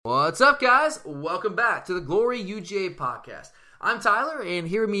What's up, guys? Welcome back to the Glory UGA podcast. I'm Tyler, and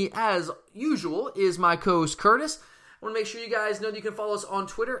here with me, as usual, is my co-host Curtis. I want to make sure you guys know that you can follow us on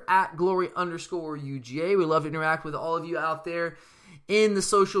Twitter at Glory_UGA. We love to interact with all of you out there in the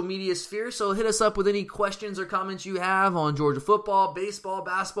social media sphere, so hit us up with any questions or comments you have on Georgia football, baseball,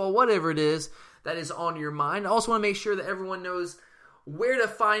 basketball, whatever it is that is on your mind. I also want to make sure that everyone knows where to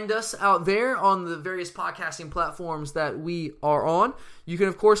find us out there on the various podcasting platforms that we are on. You can,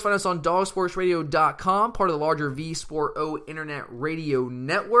 of course, find us on dogsportsradio.com, part of the larger V Sport O Internet Radio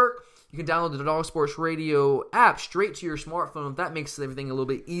Network. You can download the Dog Sports Radio app straight to your smartphone if that makes everything a little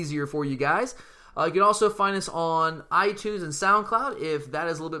bit easier for you guys. You can also find us on iTunes and SoundCloud if that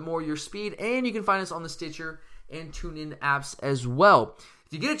is a little bit more your speed. And you can find us on the Stitcher and TuneIn apps as well.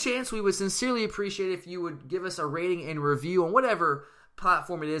 If you get a chance, we would sincerely appreciate if you would give us a rating and review on whatever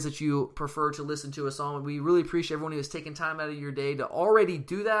platform it is that you prefer to listen to us on. We really appreciate everyone who has taken time out of your day to already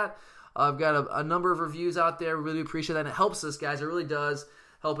do that. I've got a number of reviews out there. We really appreciate that. And it helps us, guys. It really does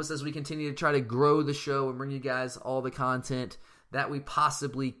help us as we continue to try to grow the show and bring you guys all the content that we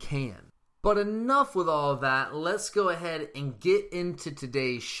possibly can. But enough with all of that. Let's go ahead and get into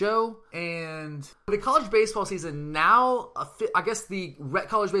today's show. And the college baseball season now, I guess the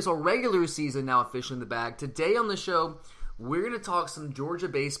college baseball regular season now officially in the bag. Today on the show, we're going to talk some Georgia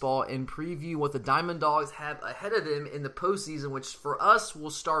baseball and preview what the Diamond Dogs have ahead of them in the postseason, which for us will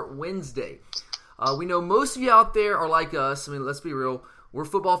start Wednesday. We know most of you out there are like us. I mean, let's be real. We're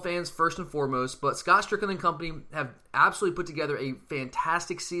football fans first and foremost, but Scott Strickland and company have absolutely put together a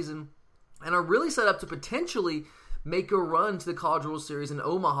fantastic season and are really set up to potentially make a run to the College World Series in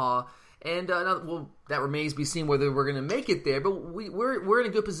Omaha. And that remains to be seen whether we're going to make it there. But we're in a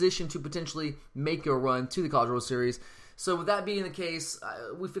good position to potentially make a run to the College World Series. So with that being the case,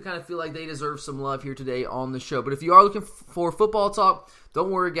 we kind of feel like they deserve some love here today on the show. But if you are looking for football talk, don't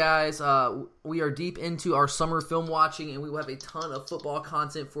worry, guys. We are deep into our summer film watching, and we will have a ton of football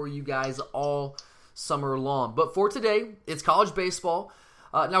content for you guys all summer long. But for today, it's college baseball.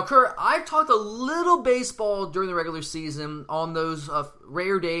 Now, Kurt, I've talked a little baseball during the regular season on those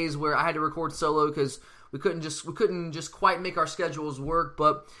rare days where I had to record solo because we couldn't just quite make our schedules work.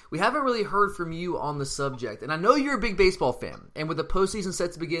 But we haven't really heard from you on the subject, and I know you're a big baseball fan. And with the postseason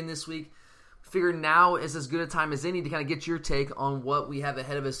set to begin this week, I figure now is as good a time as any to kind of get your take on what we have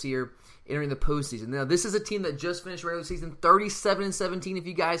ahead of us here entering the postseason. Now, this is a team that just finished regular season 37-17. If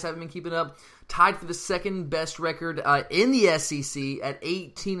you guys haven't been keeping up, tied for the second best record in the SEC at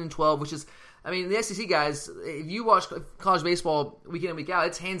 18-12, which is, I mean, the SEC guys, if you watch college baseball week in and week out,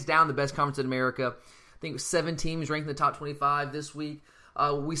 it's hands down the best conference in America. I think 7 teams ranked in the top 25 this week.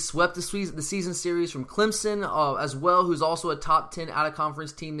 We swept the season series from Clemson as well, who's also a top 10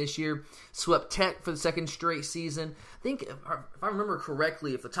 out-of-conference team this year. Swept Tech for the second straight season. I think, if I remember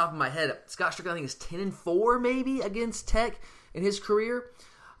correctly, off the top of my head, Scott Strickland, I think, is 10-4 maybe against Tech in his career.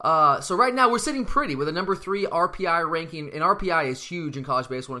 So right now we're sitting pretty with a number 3 RPI ranking, and RPI is huge in college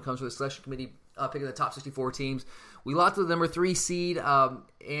baseball when it comes to the selection committee picking the top 64 teams. We locked the number 3 seed and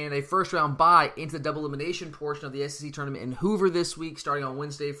a first-round bye into the double elimination portion of the SEC tournament in Hoover this week, starting on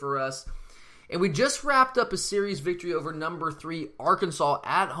Wednesday for us. And we just wrapped up a series victory over number 3 Arkansas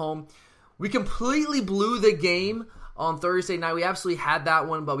at home. We completely blew the game on Thursday night. We absolutely had that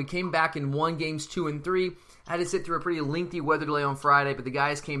one, but we came back and won games 2 and 3. Had to sit through a pretty lengthy weather delay on Friday, but the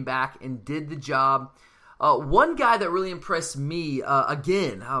guys came back and did the job. One guy that really impressed me,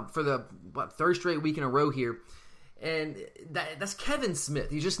 again, for the third straight week in a row here, and that's Kevin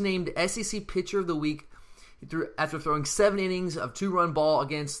Smith. He's just named SEC Pitcher of the Week after throwing 7 innings of 2-run ball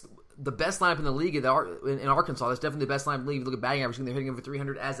against the best lineup in the league in Arkansas. That's definitely the best lineup in the league. If you look at batting average, they're hitting over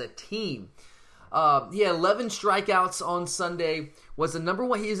 300 as a team. He had 11 strikeouts on Sunday. Was the number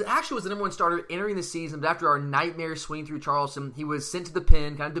one. He actually was the number 1 starter entering the season, but after our nightmare swing through Charleston, he was sent to the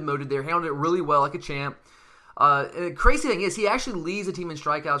pen, kind of demoted there. Handled it really well, like a champ. And the crazy thing is, he actually leads the team in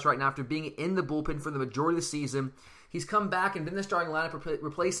strikeouts right now after being in the bullpen for the majority of the season. He's come back and been the starting lineup,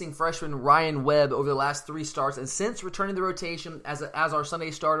 replacing freshman Ryan Webb over the last 3 starts. And since returning to the rotation as our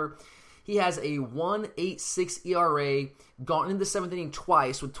Sunday starter, he has a 1.86 ERA, gone into the 7th inning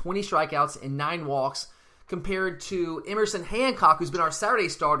twice with 20 strikeouts and 9 walks, compared to Emerson Hancock, who's been our Saturday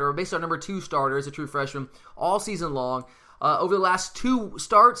starter, basically our number 2 starter as a true freshman, all season long. Over the last 2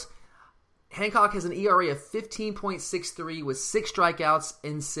 starts, Hancock has an ERA of 15.63 with 6 strikeouts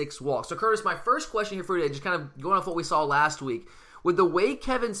and 6 walks. So, Curtis, my first question here for you today, just kind of going off what we saw last week, with the way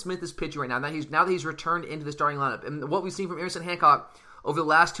Kevin Smith is pitching right now, now that he's returned into the starting lineup, and what we've seen from Emerson Hancock over the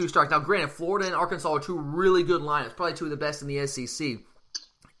last 2 starts. Now, granted, Florida and Arkansas are 2 really good lineups, probably 2 of the best in the SEC.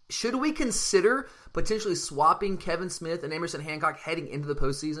 Should we consider potentially swapping Kevin Smith and Emerson Hancock heading into the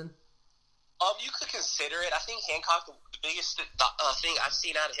postseason? You could consider it. I think Hancock, the biggest thing I've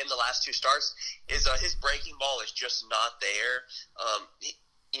seen out of him the last two starts is his breaking ball is just not there.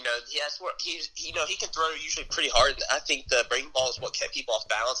 He can throw usually pretty hard. I think the breaking ball is what kept people off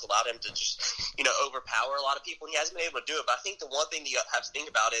balance, allowed him to just, overpower a lot of people. He hasn't been able to do it. But I think the one thing that you have to think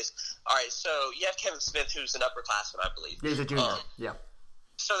about is, all right, so you have Kevin Smith, who's an upperclassman, I believe. He's a junior, yeah.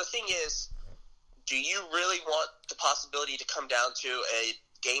 So the thing is, do you really want the possibility to come down to a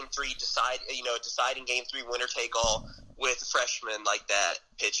Game 3 deciding Game 3 winner take all with a freshman like that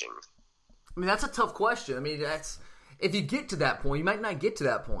pitching? I mean, that's a tough question. I mean, that's if you get to that point, you might not get to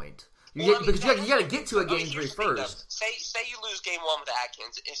that point. You got to get to a Game 3 first. Say you lose Game 1 with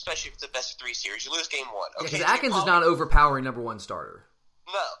Atkins, especially if it's a best of 3 series. You lose Game 1. Okay, because Atkins is not an overpowering number 1 starter.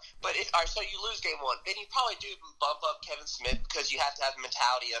 No, but so you lose Game 1, then you probably do bump up Kevin Smith because you have to have the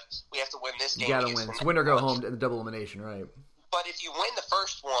mentality of we have to win this game. You got to win. It's win or go home in the double elimination, right? But if you win the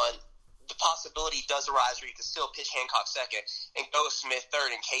first one, the possibility does arise where you can still pitch Hancock second and go Smith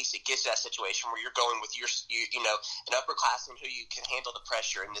third in case it gets to that situation where you're going with an upperclassman who you can handle the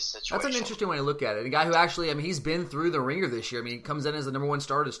pressure in this situation. That's an interesting way to look at it. A guy who actually, he's been through the ringer this year. I mean, he comes in as the number 1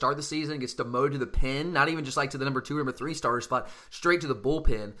 starter to start the season, gets demoted to the pen, not even just like to the number 2 or number 3 starter spot, straight to the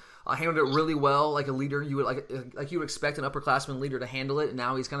bullpen. Handled it really well, like a leader. You would expect an upperclassman leader to handle it, and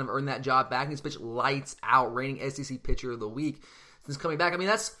now he's kind of earned that job back. And he's pitched lights out, reigning SEC pitcher of the week since coming back. I mean,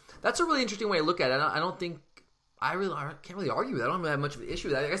 that's a really interesting way to look at it. I can't really argue with that. I don't have much of an issue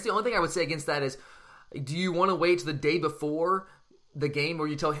with that. I guess the only thing I would say against that is, do you want to wait to the day before the game where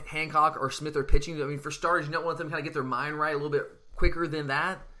you tell Hancock or Smith are pitching? I mean, for starters, you don't want them to kind of get their mind right a little bit quicker than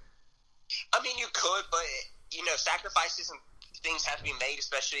that. I mean, you could, but sacrifices and things have to be made,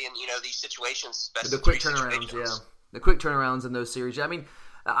 especially in these situations. The quick turnarounds, yeah. The quick turnarounds in those series. I mean,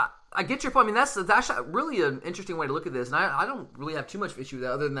 I get your point. I mean, that's actually really an interesting way to look at this, and I don't really have too much issue with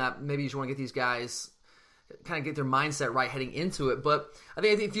that, other than that maybe you just want to get these guys kind of get their mindset right heading into it. But I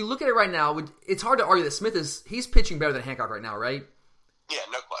think if you look at it right now, it's hard to argue that Smith he's pitching better than Hancock right now, right? Yeah,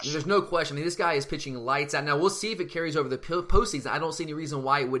 no question. There's no question. I mean, this guy is pitching lights out. Now, we'll see if it carries over the postseason. I don't see any reason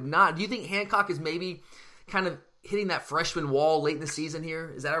why it would not. Do you think Hancock is maybe kind of hitting that freshman wall late in the season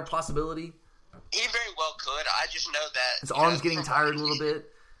here? Is that a possibility? He very well could. I just know that his arm's getting tired a little bit.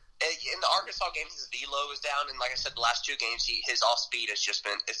 In the Arkansas game, his velo is down, and like I said, the last 2 games, his off speed has just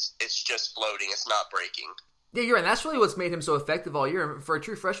been it's just floating. It's not breaking. Yeah, you're right. That's really what's made him so effective all year. For a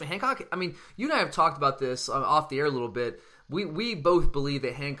true freshman, Hancock, I mean, you and I have talked about this off the air a little bit. We both believe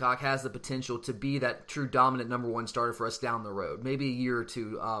that Hancock has the potential to be that true dominant number 1 starter for us down the road, maybe a year or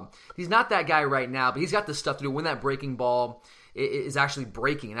two. He's not that guy right now, but he's got the stuff to do when that breaking ball is actually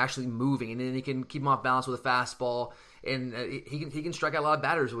breaking and actually moving, and then he can keep him off balance with a fastball, and he can strike out a lot of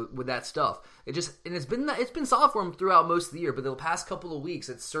batters with that stuff. It's been solid for him throughout most of the year, but the past couple of weeks,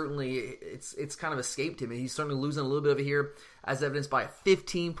 it's kind of escaped him, and he's certainly losing a little bit of it here, as evidenced by a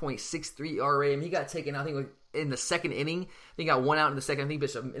 15.63 ERA. I mean, he got taken, I think, in the second inning. I think he got 1 out in the second. I think he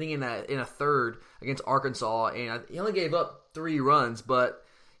pitched an inning in a third against Arkansas, and he only gave up 3 runs, but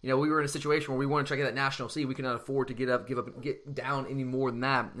we were in a situation where we wanted to try to get that national seed. We could not afford to get down any more than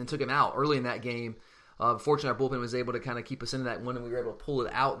that, and took him out early in that game. Fortunately, our bullpen was able to kind of keep us into that one, and we were able to pull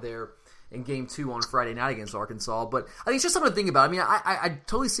it out there in Game 2 on Friday night against Arkansas. But I think it's just something to think about. I mean, I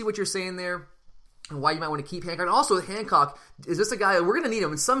totally see what you're saying there and why you might want to keep Hancock. And also, Hancock, is this a guy, we're going to need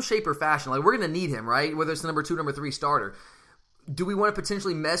him in some shape or fashion. Like, we're going to need him, right? Whether it's the number 2, number 3 starter. Do we want to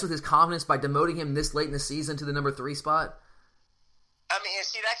potentially mess with his confidence by demoting him this late in the season to the number 3 spot? I mean,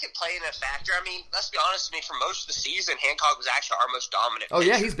 see, that could play in a factor. I mean, let's be honest with me, for most of the season, Hancock was actually our most dominant pitcher. Oh,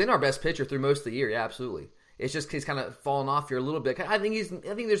 yeah, he's been our best pitcher through most of the year, yeah, absolutely. It's just he's kind of fallen off here a little bit. I think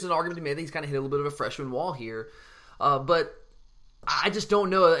there's an argument to be made that he's kind of hit a little bit of a freshman wall here. But I just don't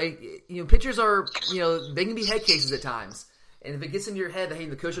know. Pitchers are, they can be head cases at times. And if it gets into your head that, hey,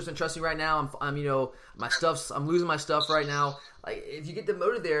 the coach doesn't trust me right now, I'm losing my stuff right now. Like, if you get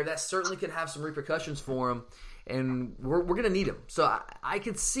demoted there, that certainly could have some repercussions for him. And we're going to need him. So I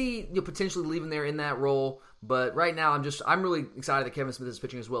could see potentially leaving there in that role. But right now, I'm really excited that Kevin Smith is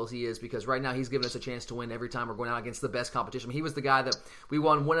pitching as well as he is, because right now he's given us a chance to win every time we're going out against the best competition. He was the guy that we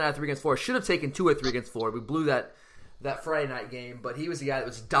won 1 out of 3 against Florida. Should have taken 2 out of 3 against Florida. We blew that Friday night game, but he was the guy that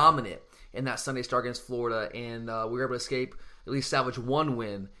was dominant in that Sunday start against Florida, and we were able to escape, at least salvage 1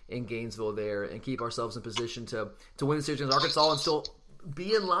 win in Gainesville there, and keep ourselves in position to win the series against Arkansas and still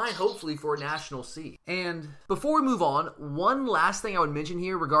be in line, hopefully, for a national seed. And before we move on, one last thing I would mention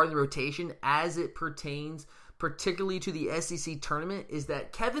here regarding the rotation as it pertains particularly to the SEC tournament is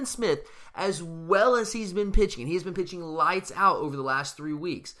that Kevin Smith, as well as he's been pitching, and he has been pitching lights out over the last 3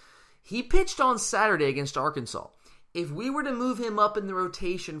 weeks, He pitched on Saturday against Arkansas. If we were to move him up in the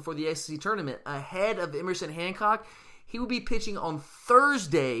rotation for the SEC tournament ahead of Emerson Hancock, he would be pitching on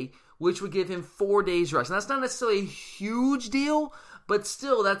Thursday, which would give him 4 days rest. And that's not necessarily a huge deal, but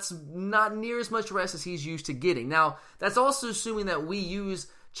still, that's not near as much rest as he's used to getting. Now, that's also assuming that we use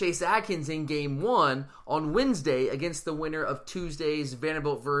Chase Atkins in Game 1 on Wednesday against the winner of Tuesday's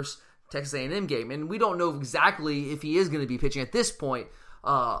Vanderbilt versus Texas A&M game. And we don't know exactly if he is going to be pitching at this point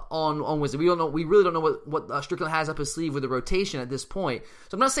on Wednesday. We don't know. We really don't know what Strickland has up his sleeve with the rotation at this point.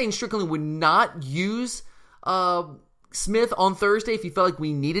 So I'm not saying Strickland would not use Smith on Thursday if he felt like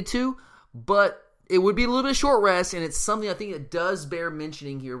we needed to, but it would be a little bit of short rest, and it's something I think that does bear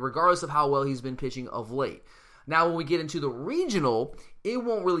mentioning here, regardless of how well he's been pitching of late. Now, when we get into the regional, it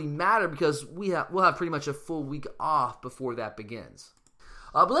won't really matter because we'll have pretty much a full week off before that begins.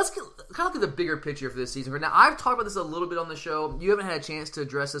 But let's kind of look at the bigger picture for this season. Now, I've talked about this a little bit on the show. You haven't had a chance to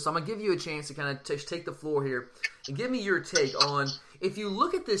address this, so I'm going to give you a chance to kind of take the floor here and give me your take on, if you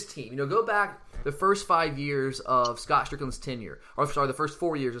look at this team, go back the first 5 years of Scott Strickland's tenure, the first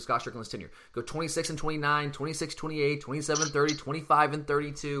 4 years of Scott Strickland's tenure. Go 26-29, 26-28, 27-30,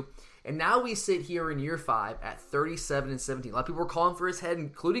 25-32. And now we sit here in year 5 at 37-17. A lot of people were calling for his head,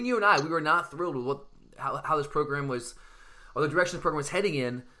 including you and I. We were not thrilled with how this program was, or the direction the program was heading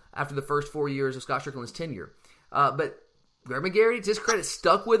in after the first 4 years of Scott Strickland's tenure. But Greg McGarity, to his credit,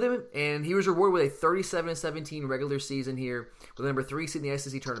 stuck with him, and he was rewarded with a 37-17 regular season here with the number 3 seed in the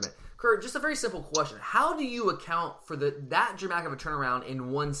SEC tournament. Kurt, just a very simple question. How do you account for that dramatic of a turnaround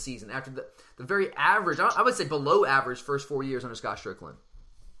in one season after the very average, I would say below average, first 4 years under Scott Strickland?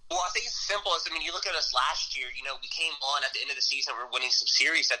 Well, I think it's simple. You look at us last year. We came on at the end of the season. We're winning some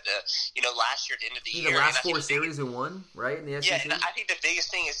series at the, last year at the end of the year. The last 4 series in one, right, in the SEC? Yeah, and I think the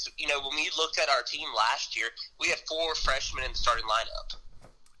biggest thing is, when we looked at our team last year, we had 4 freshmen in the starting lineup.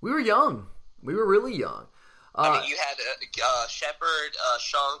 We were young. We were really young. You had Shepard,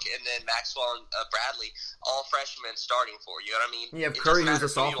 Shunk, and then Maxwell and Bradley, all freshmen starting for you. You have Curry, who's a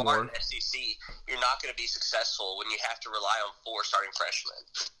sophomore. You are in the SEC, you're not going to be successful when you have to rely on 4 starting freshmen.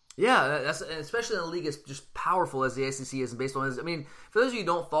 Yeah, that's especially in a league as just powerful as the SEC is in baseball. For those of you who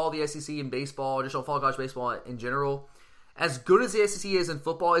don't follow the SEC in baseball, or just don't follow college baseball in general, as good as the SEC is in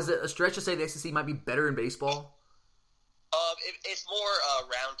football, is it a stretch to say the SEC might be better in baseball? It's more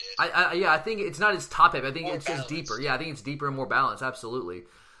rounded. I think it's not as top heavy. I think it's just deeper. Yeah, I think it's deeper and more balanced. Absolutely.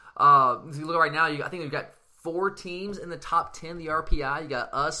 If you look right now, I think we've got 4 teams in the top 10, the RPI. You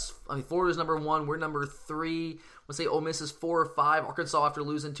got us. Florida's number 1. We're number 3. Let's say Ole Miss is 4 or 5. Arkansas, after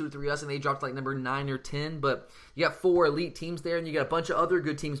losing 2 or 3 us, and they dropped like number 9 or 10. But you got 4 elite teams there, and you got a bunch of other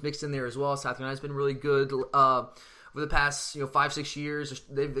good teams mixed in there as well. South Carolina's been really good over the past 5-6 years.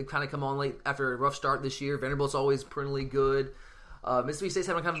 They've kind of come on late after a rough start this year. Vanderbilt's always perennially good. Mississippi State's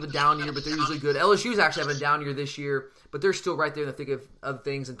having kind of a down year, but they're usually good. LSU's actually having a down year this year, but they're still right there in the thick of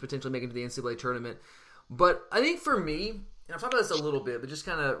things and potentially making it to the NCAA tournament. But I think for me, and I've talked about this a little bit, but just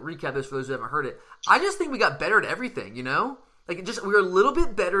kind of recap this for those who haven't heard it, I just think we got better at everything, we're a little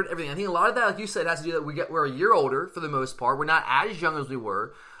bit better at everything. I think a lot of that, like you said, has to do that we're a year older for the most part. We're not as young as we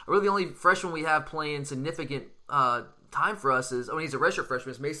were. Really, the only freshman we have playing significant time for us is, he's a redshirt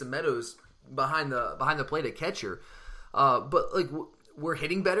freshman, is Mason Meadows behind the plate at catcher. But we're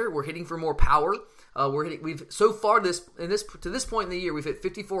hitting better. We're hitting for more power. We've so far to this point in the year, we've hit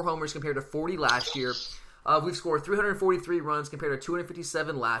 54 homers compared to 40 last year. We've scored 343 runs compared to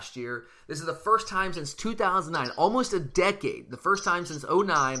 257 last year. This is the first time since 2009, almost a decade. The first time since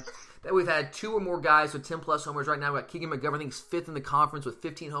 2009 that we've had 2 or more guys with 10-plus homers. Right now, we've got Keegan McGovern, I think he's 5th in the conference with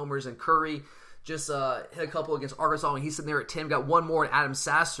 15 homers, and Curry just hit a couple against Arkansas, and he's sitting there at 10. We've got 1 more, and Adam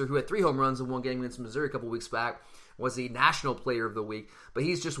Sasser, who had 3 home runs in one game against Missouri a couple weeks back, was the National Player of the Week, but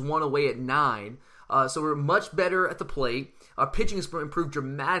he's just 1 away at 9. So we're much better at the plate. Our pitching has improved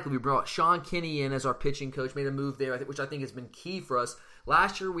dramatically. We brought Sean Kinney in as our pitching coach, made a move there, which I think has been key for us.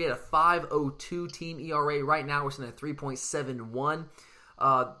 Last year, we had a 5.02 team ERA. Right now, we're sitting at 3.71.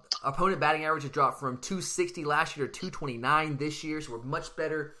 Opponent batting average has dropped from 260 last year to 229 this year, so we're much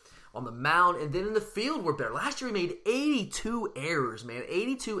better on the mound. And then in the field, we're better. Last year, we made 82 errors, man.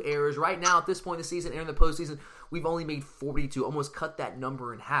 82 errors. Right now, at this point in the season, and in the postseason, we've only made 42, almost cut that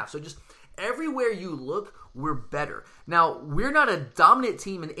number in half. So just everywhere you look, we're better. Now, we're not a dominant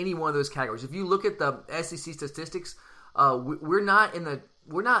team in any one of those categories. If you look at the SEC statistics, we're not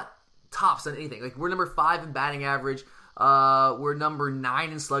tops on anything. We're number 5 in batting average. We're number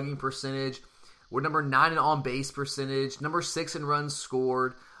 9 in slugging percentage. We're number 9 in on-base percentage. Number 6 in runs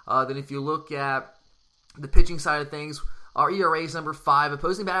scored. Then if you look at the pitching side of things, our ERA is number 5.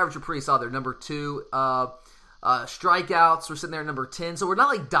 Opposing bat average are pretty solid. They're number 2. Strikeouts, we're sitting there at number 10. So we're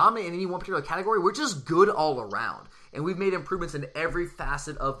not like dominant in any one particular category. We're just good all around. And we've made improvements in every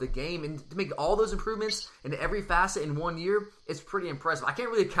facet of the game. And to make all those improvements in every facet in 1 year, it's pretty impressive. I can't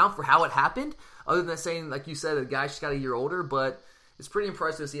really account for how it happened, other than saying, like you said, the guy just got a year older. But it's pretty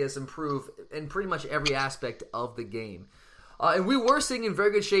impressive to see us improve in pretty much every aspect of the game. And we were sitting in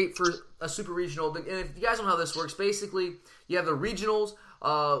very good shape for a super regional. And if you guys don't know how this works, basically you have the regionals,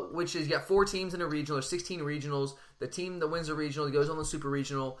 which is you got 4 teams in a regional. There's 16 regionals. The team that wins the regional goes on the super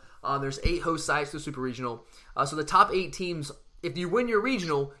regional. There's 8 host sites to the super regional. So the top 8 teams, if you win your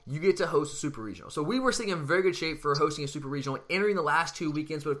regional, you get to host a super regional. So we were sitting in very good shape for hosting a super regional, entering the last 2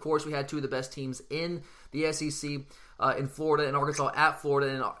 weekends. But of course, we had 2 of the best teams in the SEC. In Florida and Arkansas at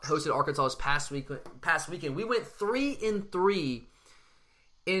Florida, and hosted Arkansas this past weekend. We went 3-3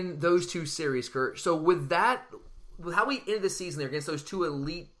 in those 2 series, Kurt. So with how we ended the season there against those 2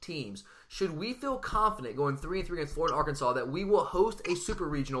 elite teams, should we feel confident going 3-3 against Florida and Arkansas that we will host a super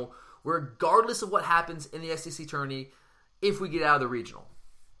regional regardless of what happens in the SEC tourney if we get out of the regional?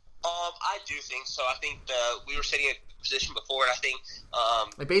 I do think so. I think we were sitting in a position before, and I think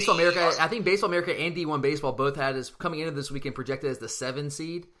like Baseball America. I think Baseball America and D1 Baseball both had as coming into this weekend projected as the 7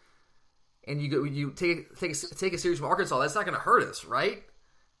 seed, and you take a series from Arkansas. That's not going to hurt us, right?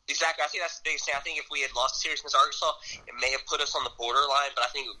 Exactly. I think that's the biggest thing. I think if we had lost the series against Arkansas, it may have put us on the borderline, but I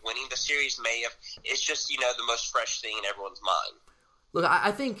think winning the series may have. It's just the most fresh thing in everyone's mind. Look,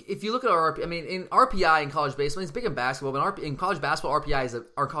 I think if you look at in RPI in college baseball, it's big in basketball, but in college basketball, RPI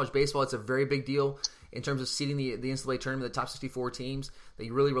or college baseball, it's a very big deal in terms of seeding the NCAA tournament, the top 64 teams. They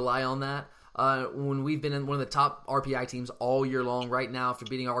really rely on that. When we've been in one of the top RPI teams all year long, right now after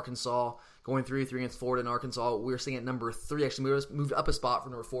beating Arkansas, going 3-3 against Florida and Arkansas, we're sitting at number 3. Actually, we moved up a spot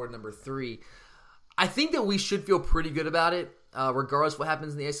from number 4 to number 3. I think that we should feel pretty good about it, regardless of what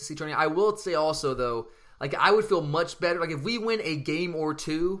happens in the SEC tournament. I will say also, though, like I would feel much better. Like if we win a game or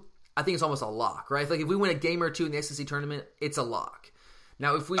 2, I think it's almost a lock, right? Like if we win a game or 2 in the SEC tournament, it's a lock.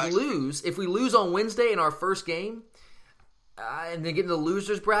 Now, if we lose on Wednesday in our first game, and then get into the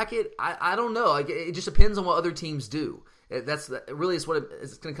losers bracket, I don't know. Like it just depends on what other teams do. That's really is what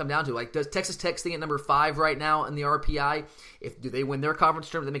it's going to come down to. Like, does Texas Tech sitting at number 5 right now in the RPI? Do they win their conference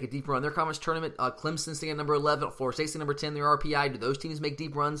tournament? They make a deep run in their conference tournament. Clemson sitting at number 11, Florida State sitting at number 10 in the RPI. Do those teams make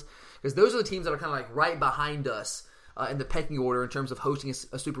deep runs? Because those are the teams that are kind of like right behind us in the pecking order in terms of hosting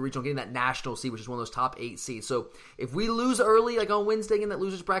a super regional, getting that national seed, which is one of those top 8 seeds. So if we lose early, like on Wednesday in that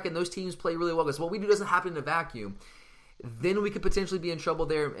losers bracket, and those teams play really well, because what we do doesn't happen in a vacuum, then we could potentially be in trouble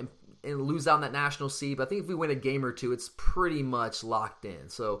there and lose out on that national seed. But I think if we win a game or 2, it's pretty much locked in.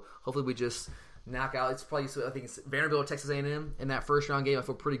 So hopefully we just knock out. It's probably, I think it's Vanderbilt or Texas A&M in that first round game. I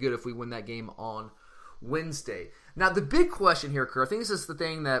feel pretty good if we win that game on Wednesday. Now the big question here, Kurt, I think this is the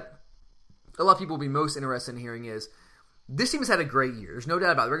thing that a lot of people will be most interested in hearing is, this team has had a great year. There's no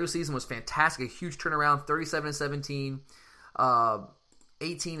doubt about it. The regular season was fantastic, a huge turnaround, 37-17,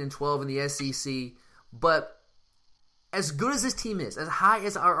 18-12 in the SEC. But as good as this team is, as high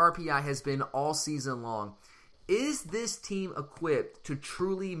as our RPI has been all season long, is this team equipped to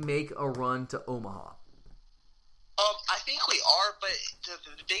truly make a run to Omaha? I think we are, but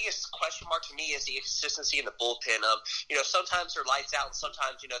the biggest question mark to me is the consistency in the bullpen. Sometimes they're lights out, and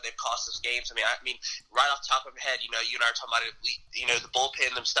sometimes they've cost us games. I mean, right off the top of my head, you and I are talking about it. The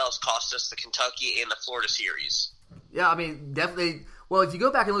bullpen themselves cost us the Kentucky and the Florida series. Yeah, I mean, definitely. Well, if you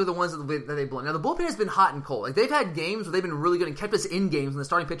go back and look at the ones that they've blown. Now, the bullpen has been hot and cold. Like, they've had games where they've been really good and kept us in games, and the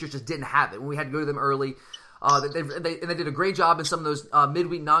starting pitchers just didn't have it when we had to go to them early. They did a great job in some of those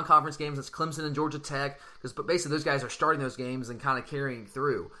midweek non-conference games. That's Clemson and Georgia Tech, because basically those guys are starting those games and kind of carrying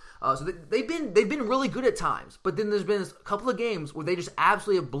through. So they've been really good at times, but then there's been a couple of games where they just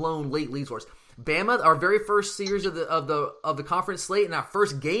absolutely have blown late leads for us. Bama, our very first series of the conference slate, and our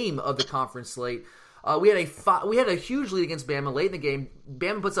first game of the conference slate, we had a huge lead against Bama late in the game.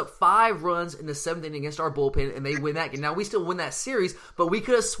 Bama puts up 5 runs in the 7th inning against our bullpen, and they win that game. Now, we still win that series, but we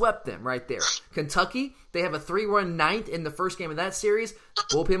could have swept them right there. Kentucky, they have a 3-run 9th in the first game of that series.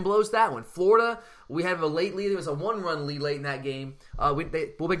 Bullpen blows that one. Florida, we have a late lead. It was a 1-run lead late in that game.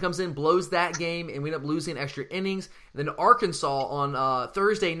 Bullpen comes in, blows that game, and we end up losing extra innings. And then Arkansas on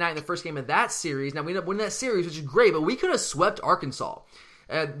Thursday night in the first game of that series. Now, we end up winning that series, which is great, but we could have swept Arkansas.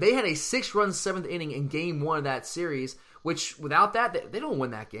 They had a 6-run 7th inning in game 1 of that series, which without that, they don't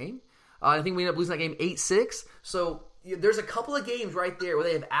win that game. I think we ended up losing that game 8-6. So there's a couple of games right there where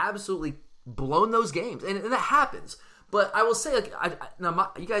they have absolutely blown those games, and that happens. But I will say,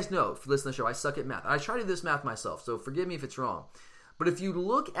 you guys know, if you listen to the show, I suck at math. I try to do this math myself, so forgive me if it's wrong. But if you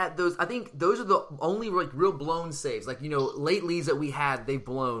look at those, I think those are the only real blown saves. Late leads that we had, they've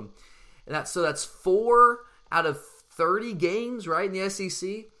blown. And that's 4 out of 30 games, right, in the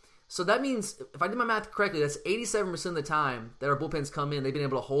SEC. So that means, if I did my math correctly, that's 87% of the time that our bullpens come in, they've been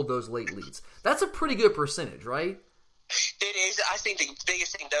able to hold those late leads. That's a pretty good percentage, right? It is. I think the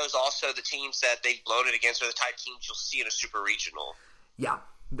biggest thing, though, is also the teams that they've blown it against are the type teams you'll see in a super regional. Yeah,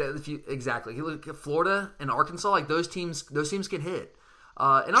 exactly. You look at Florida and Arkansas, like those teams can hit.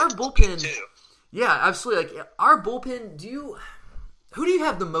 And our bullpen, yeah, absolutely. Like our bullpen, who do you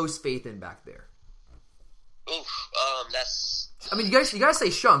have the most faith in back there? Oof, that's. I mean, you guys say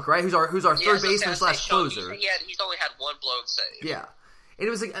Shunk, right? Who's our third baseman / closer? He's only had one blown save. Yeah. And it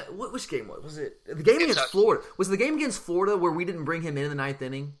was like, which game was it? The game against Florida. Was it the game against Florida where we didn't bring him in the ninth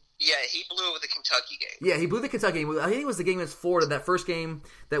inning? Yeah, he blew it with the Kentucky game. Yeah, he blew the Kentucky game. I think it was the game against Florida, that first game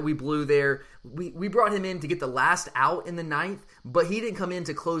that we blew there. We brought him in to get the last out in the ninth, but he didn't come in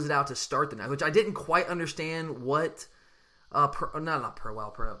to close it out to start the ninth, which I didn't quite understand what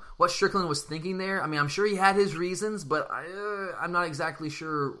what Strickland was thinking there. I mean, I'm sure he had his reasons, but I'm not exactly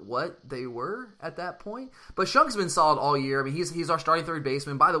sure what they were at that point. But Shunk's been solid all year. I mean, he's our starting third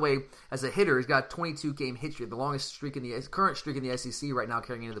baseman. By the way, as a hitter, he's got a 22-game hit streak, the longest current streak in the SEC right now,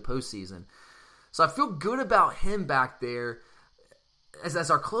 carrying into the postseason. So I feel good about him back there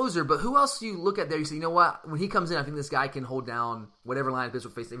as our closer. But who else do you look at there? You say, you know what? When he comes in, I think this guy can hold down whatever line of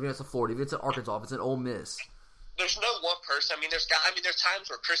business we're facing. Even if it's a Florida, if it's an Arkansas, if it's an Ole Miss. There's no one person. I mean, there's times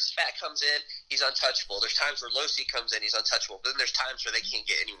where Chris Fat comes in, he's untouchable. There's times where Losi comes in, he's untouchable. But then there's times where they can't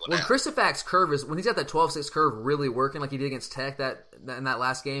get anyone out. When Chris Fat's curve when he's got that 12-6 curve really working like he did against Tech in that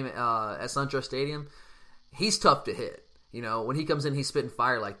last game at SunTrust Stadium, he's tough to hit. You know, when he comes in, he's spitting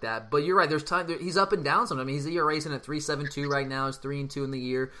fire like that. But you're right. There's he's up and down sometimes. I mean, he's racing at 3.72 right now. He's 3-2 in the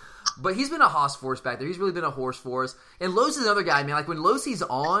year. But he's been a hoss for us back there. He's really been a horse for us. And Losi's another guy, man. Like when Losi's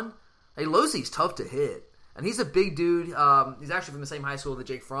on, Losi's tough to hit. And he's a big dude. He's actually from the same high school that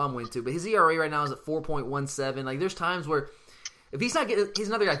Jake Fromm went to. But his ERA right now is at 4.17. Like there's times where if he's not getting, he's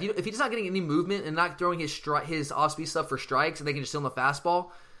another guy. If he's not getting any movement and not throwing his off-speed stuff for strikes, and they can just sit on the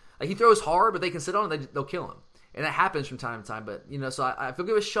fastball, like he throws hard, but they can sit on it, they'll kill him. And that happens from time to time. But so I feel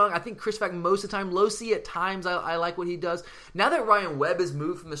good with Shunk. I think Chris Fack most of the time. Losi at times I like what he does. Now that Ryan Webb has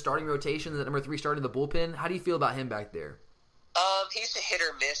moved from the starting rotation to the number 3 starter in the bullpen, how do you feel about him back there? He's a hit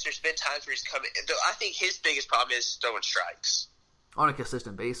or miss. There's been times where he's come in. I think his biggest problem is throwing strikes. On a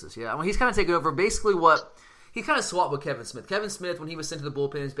consistent basis, yeah. Well, he's kind of taken over basically he kind of swapped with Kevin Smith. Kevin Smith, when he was sent to the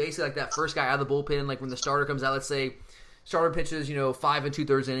bullpen, is basically like that first guy out of the bullpen. Like when the starter comes out, let's say starter pitches, 5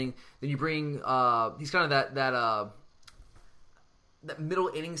 2/3 inning. Then you bring, he's kind of that middle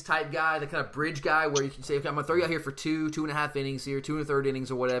innings type guy, the kind of bridge guy where you can say, okay, I'm going to throw you out here for 2.5 innings here, 2 1/3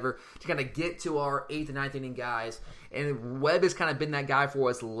 innings or whatever, to kind of get to our 8th and 9th inning guys. And Webb has kind of been that guy for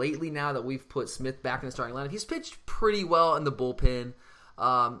us lately now that we've put Smith back in the starting lineup. He's pitched pretty well in the bullpen.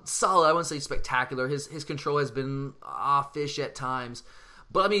 Solid, I wouldn't say spectacular. His control has been off-ish at times.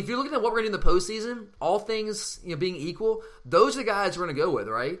 But, I mean, if you're looking at what we're going to do in the postseason, all things being equal, those are the guys we're going to go with,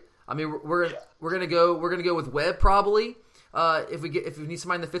 right? I mean, we're going to go with Webb probably. If we need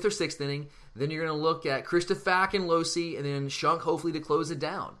somebody in the 5th or 6th inning, then you're going to look at Krista Fack and Losi, and then Shunk hopefully to close it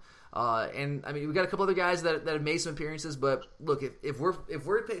down. And I mean, we got a couple other guys that have made some appearances, but look, if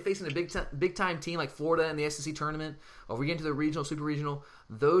we're facing a big time team like Florida in the SEC tournament, or we get into the regional, super regional,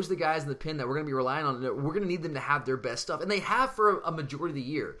 those are the guys in the pen that we're going to be relying on. We're going to need them to have their best stuff, and they have for a majority of the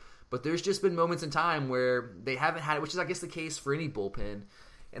year. But there's just been moments in time where they haven't had it, which is I guess the case for any bullpen.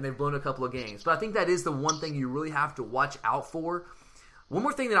 And they've blown a couple of games. But I think that is the one thing you really have to watch out for. One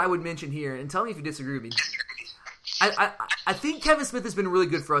more thing that I would mention here, and tell me if you disagree with me. I think Kevin Smith has been really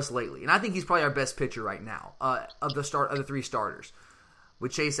good for us lately, and I think he's probably our best pitcher right now of the 3 starters,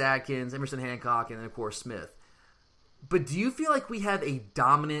 with Chase Atkins, Emerson Hancock, and then of course Smith. But do you feel like we have a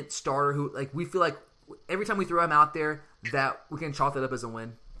dominant starter who, like, we feel like every time we throw him out there that we can chalk that up as a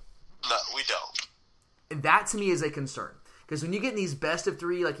win? No, we don't. And that to me is a concern. Because when you get in these best of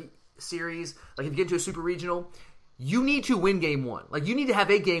 3 series, like if you get into a super regional, you need to win game 1. Like you need to have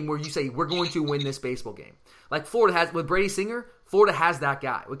a game where you say we're going to win this baseball game. Like Florida has with Brady Singer, Florida has that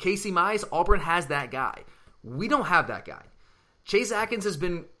guy. With Casey Mize, Auburn has that guy. We don't have that guy. Chase Atkins has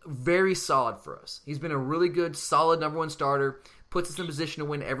been very solid for us. He's been a really good, solid number 1 starter. Puts us in position to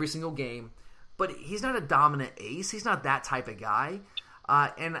win every single game. But he's not a dominant ace. He's not that type of guy.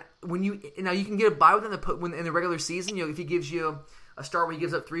 And when you can get a bye in the regular season, if he gives you a start where he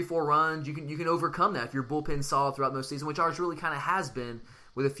gives up 3-4 runs, you can overcome that if your bullpen's solid throughout most season, which ours really kind of has been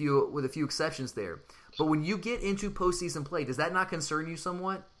with a few exceptions there. But when you get into postseason play, does that not concern you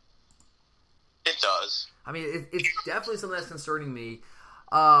somewhat? It does. I mean, it's definitely something that's concerning me.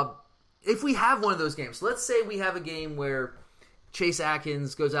 If we have one of those games, so let's say we have a game where Chase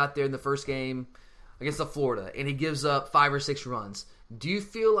Atkins goes out there in the first game. against the Florida, and he gives up 5 or 6 runs. Do you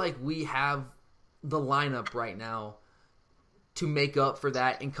feel like we have the lineup right now to make up for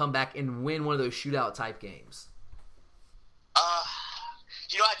that and come back and win one of those shootout type games?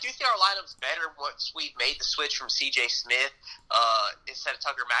 I do think our lineup's better once we've made the switch from C.J. Smith instead of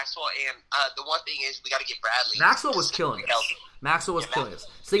Tucker Maxwell. And the one thing is we got to get Bradley. Maxwell was killing us. Maxwell was killing us.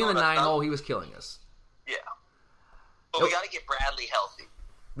 Sticking the 9-hole, he was killing us. Yeah. But we got to get Bradley healthy.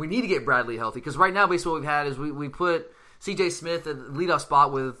 We need to get Bradley healthy because right now, basically, what we've had is we put C.J. Smith at the leadoff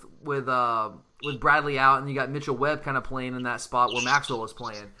spot with Bradley out, and you got Mitchell Webb kind of playing in that spot where Maxwell was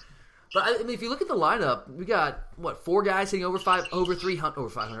playing. But I mean, if you look at the lineup, we got 4 guys hitting over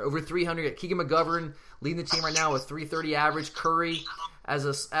 300. Keegan McGovern leading the team right now with 330 average. Curry as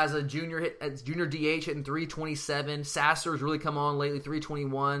a junior DH hitting 327. Sasser's really come on lately,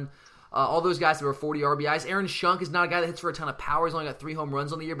 321. All those guys have over 40 RBIs. Aaron Schunk is not a guy that hits for a ton of power. He's only got 3 home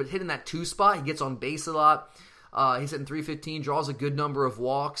runs on the year, but hitting that 2 spot, he gets on base a lot. He's hitting 315, draws a good number of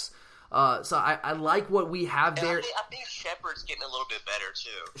walks. So I like what we have there. I think Shepard's getting a little bit better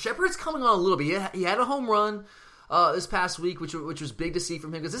too. Shepard's coming on a little bit. He had a home run this past week, which was big to see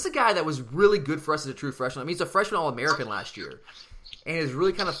from him because this is a guy that was really good for us as a true freshman. I mean, he's a freshman All-American last year, and has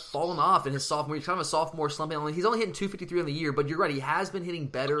really kind of fallen off in his sophomore. He's kind of a sophomore slump. He's only hitting 253 on the year, but you're right. He has been hitting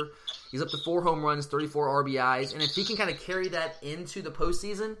better. He's up to 4 home runs, 34 RBIs, and if he can kind of carry that into the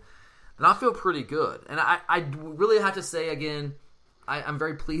postseason, then I feel pretty good. And I really have to say again, I'm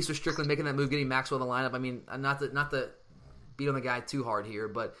very pleased with Strickland making that move, getting Maxwell in the lineup. I mean, not to beat on the guy too hard here,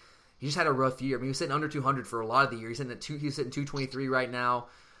 but he just had a rough year. I mean, he was sitting under 200 for a lot of the year. He's sitting 223 right now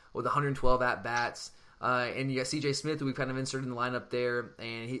with 112 at bats. And you got C.J. Smith, who we've kind of inserted in the lineup there,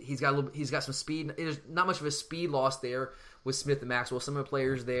 and he's got some speed. There's not much of a speed loss there with Smith and Maxwell. Some of the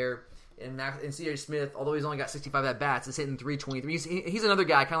players there, and C.J. Smith, although he's only got 65 at bats, is hitting 323. He's another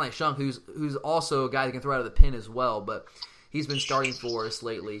guy, kind of like Schunk, who's also a guy that can throw out of the pen as well, but he's been starting for us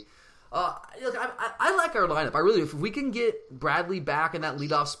lately. Look, I like our lineup. I really do. If we can get Bradley back in that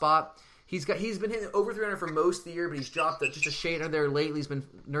leadoff spot, he's been hitting over 300 for most of the year, but he's dropped just a shade under there lately. He's been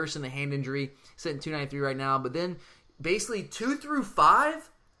nursing a hand injury. He's hitting 293 right now. But then basically 2 through 5,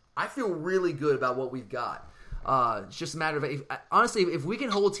 I feel really good about what we've got. It's just a matter of honestly, if we can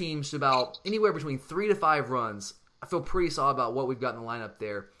hold teams to about anywhere between 3 to 5 runs, I feel pretty solid about what we've got in the lineup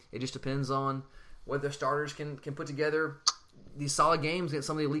there. It just depends on whether starters can put together these solid games against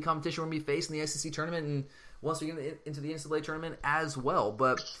some of the elite competition we're going to be facing in the SEC tournament and once we get into the NCAA tournament as well.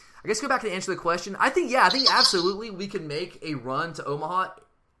 But I guess go back to answer the question. I think absolutely we can make a run to Omaha.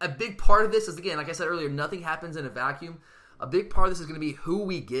 A big part of this is, again, like I said earlier, nothing happens in a vacuum. A big part of this is going to be who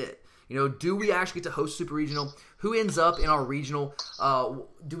we get. Do we actually get to host Super Regional? Who ends up in our regional?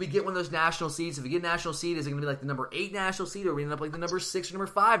 Do we get one of those national seeds? If we get a national seed, is it going to be like the number 8 national seed, or we end up like the number 6 or number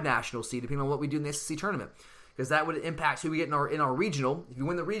 5 national seed, depending on what we do in the SEC tournament? Because that would impact who we get in our regional. If you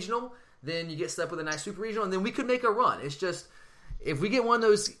win the regional, then you get set up with a nice Super Regional, and then we could make a run. It's just, if we get one of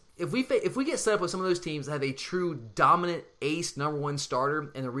those, if we get set up with some of those teams that have a true dominant ace number 1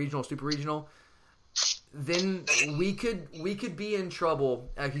 starter in the regional, Super Regional, then we could be in trouble.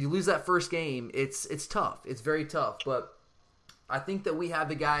 If you lose that first game, it's tough. It's very tough. But I think that we have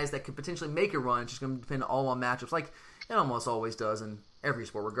the guys that could potentially make a run. It's just going to depend all on matchups, like it almost always does in every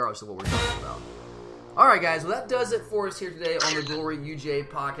sport, regardless of what we're talking about. All right, guys. Well, that does it for us here today on the Glory UJ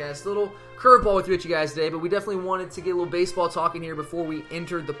podcast. A little curveball with you guys today, but we definitely wanted to get a little baseball talk in here before we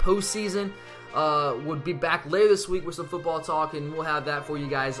entered the postseason. We'll be back later this week with some football talk, and we'll have that for you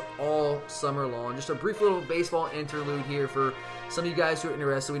guys all summer long. Just a brief little baseball interlude here for some of you guys who are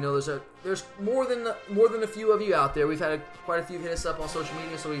interested. We know there's more than a few of you out there. We've had quite a few hit us up on social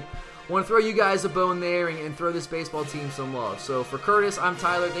media, so we want to throw you guys a bone there and throw this baseball team some love. So for Curtis, I'm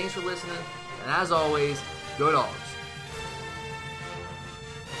Tyler. Thanks for listening. And as always, go Dogs.